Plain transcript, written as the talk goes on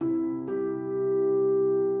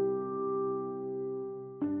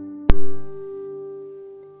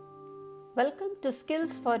Welcome to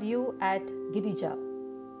Skills for You at Girija.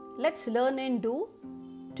 Let's learn and do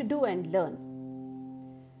to do and learn.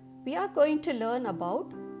 We are going to learn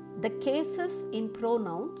about the cases in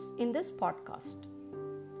pronouns in this podcast.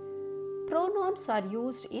 Pronouns are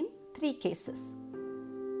used in 3 cases.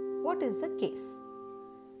 What is a case?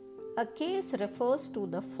 A case refers to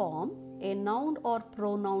the form a noun or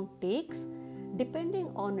pronoun takes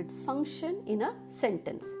depending on its function in a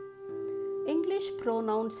sentence. English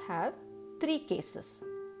pronouns have 3 cases: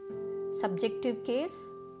 subjective case,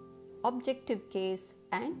 objective case,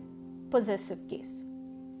 and possessive case.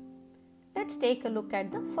 Let's take a look at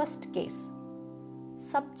the first case.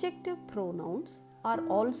 Subjective pronouns are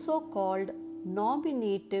also called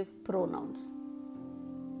nominative pronouns.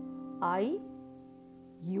 I,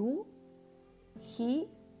 you, he,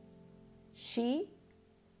 she,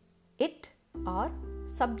 it are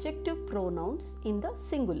subjective pronouns in the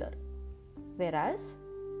singular, whereas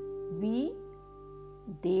we,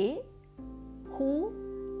 they, who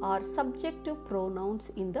are subjective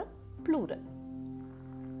pronouns in the plural.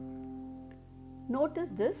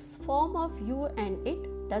 Notice this form of you and it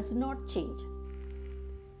does not change.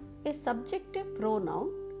 A subjective pronoun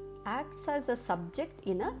acts as a subject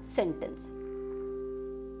in a sentence.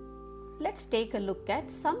 Let's take a look at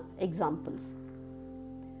some examples.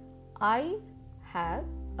 I have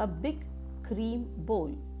a big cream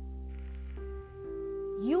bowl.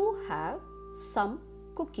 You have some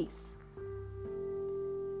cookies.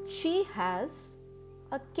 She has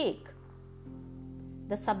a cake.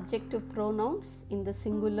 The subjective pronouns in the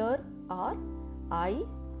singular are I,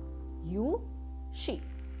 you, she.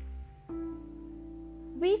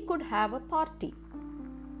 We could have a party.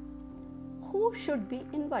 Who should be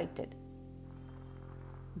invited?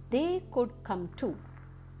 They could come too.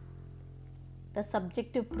 The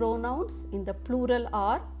subjective pronouns in the plural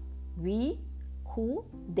are we, who,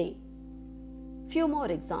 they. Few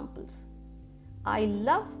more examples. I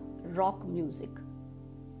love rock music.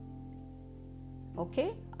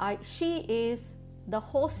 She is the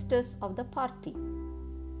hostess of the party.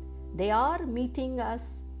 They are meeting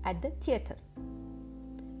us at the theatre.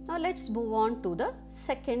 Now let's move on to the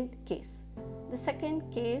second case. The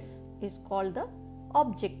second case is called the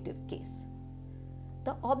objective case.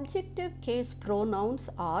 The objective case pronouns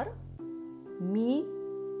are me,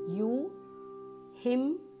 you,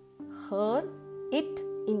 him, her, it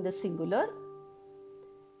in the singular,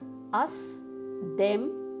 us,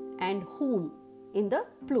 them, and whom in the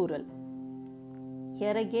plural.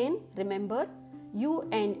 Here again, remember, you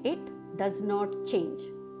and it does not change.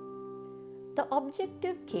 The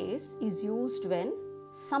objective case is used when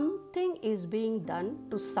something is being done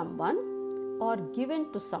to someone or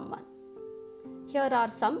given to someone. Here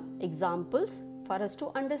are some examples for us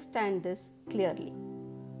to understand this clearly.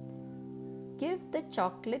 Give the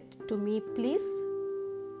chocolate to me, please.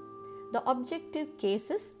 The objective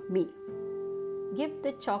case is me. Give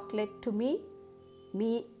the chocolate to me.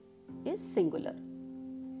 Me is singular.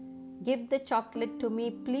 Give the chocolate to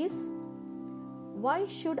me, please. Why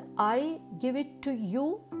should I give it to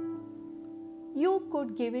you? You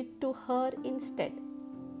could give it to her instead.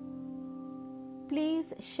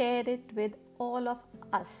 Please share it with all of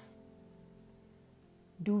us.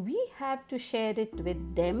 Do we have to share it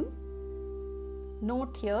with them?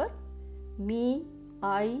 Note here, me,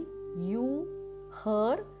 I, you,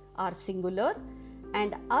 her are singular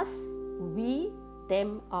and us, we,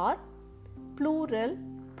 them are plural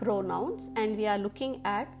pronouns, and we are looking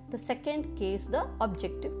at the second case, the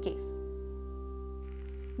objective case.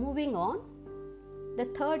 Moving on, the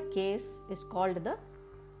third case is called the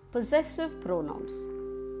possessive pronouns.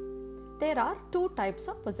 There are 2 types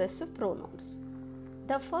of possessive pronouns.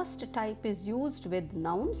 The first type is used with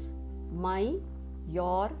nouns my,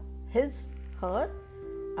 your, his, her,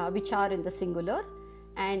 which are in the singular,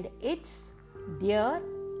 and its, their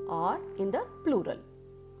are in the plural.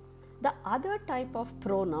 The other type of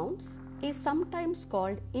pronouns is sometimes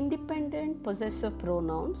called independent possessive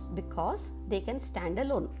pronouns because they can stand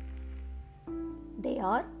alone. They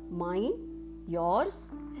are mine, yours,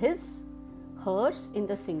 his, hers in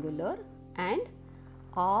the singular, and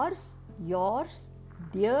ours, yours,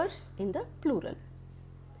 theirs in the plural.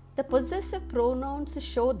 The possessive pronouns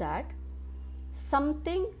show that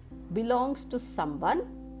something belongs to someone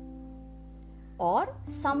or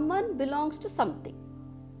someone belongs to something.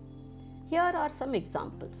 Here are some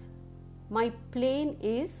examples. My plane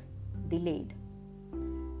is delayed.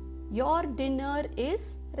 Your dinner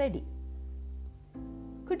is ready.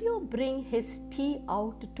 Could you bring his tea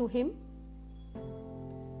out to him?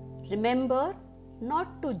 Remember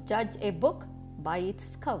not to judge a book by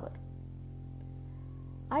its cover.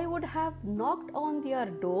 I would have knocked on their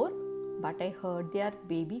door, but I heard their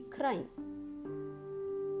baby crying.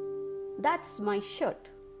 That's my shirt.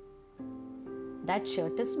 That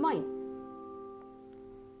shirt is mine.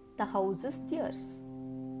 The house is theirs.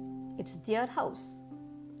 It's their house.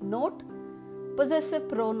 Note, possessive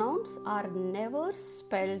pronouns are never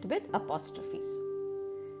spelled with apostrophes.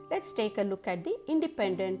 Let's take a look at the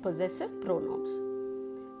independent possessive pronouns.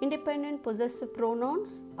 Independent possessive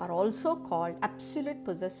pronouns are also called absolute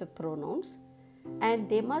possessive pronouns, and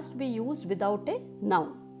they must be used without a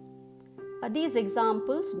noun. These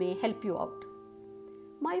examples may help you out.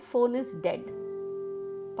 My phone is dead.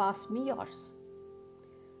 Pass me yours.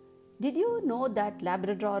 Did you know that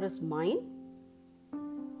Labrador is mine?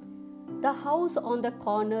 The house on the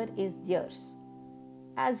corner is theirs.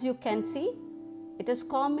 As you can see, it is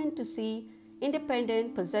common to see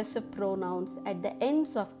independent possessive pronouns at the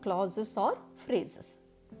ends of clauses or phrases.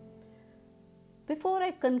 Before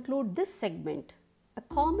I conclude this segment, a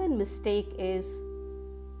common mistake is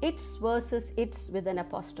its versus its with an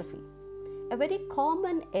apostrophe. A very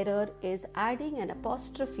common error is adding an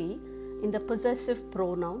apostrophe in the possessive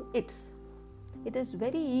pronoun its. It is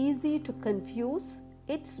very easy to confuse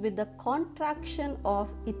its with the contraction of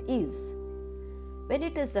it is. When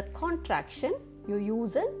it is a contraction, you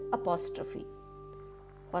use an apostrophe.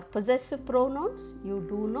 For possessive pronouns, you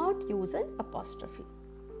do not use an apostrophe.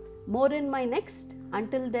 More in my next.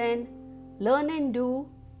 Until then, learn and do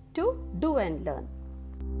to do and learn.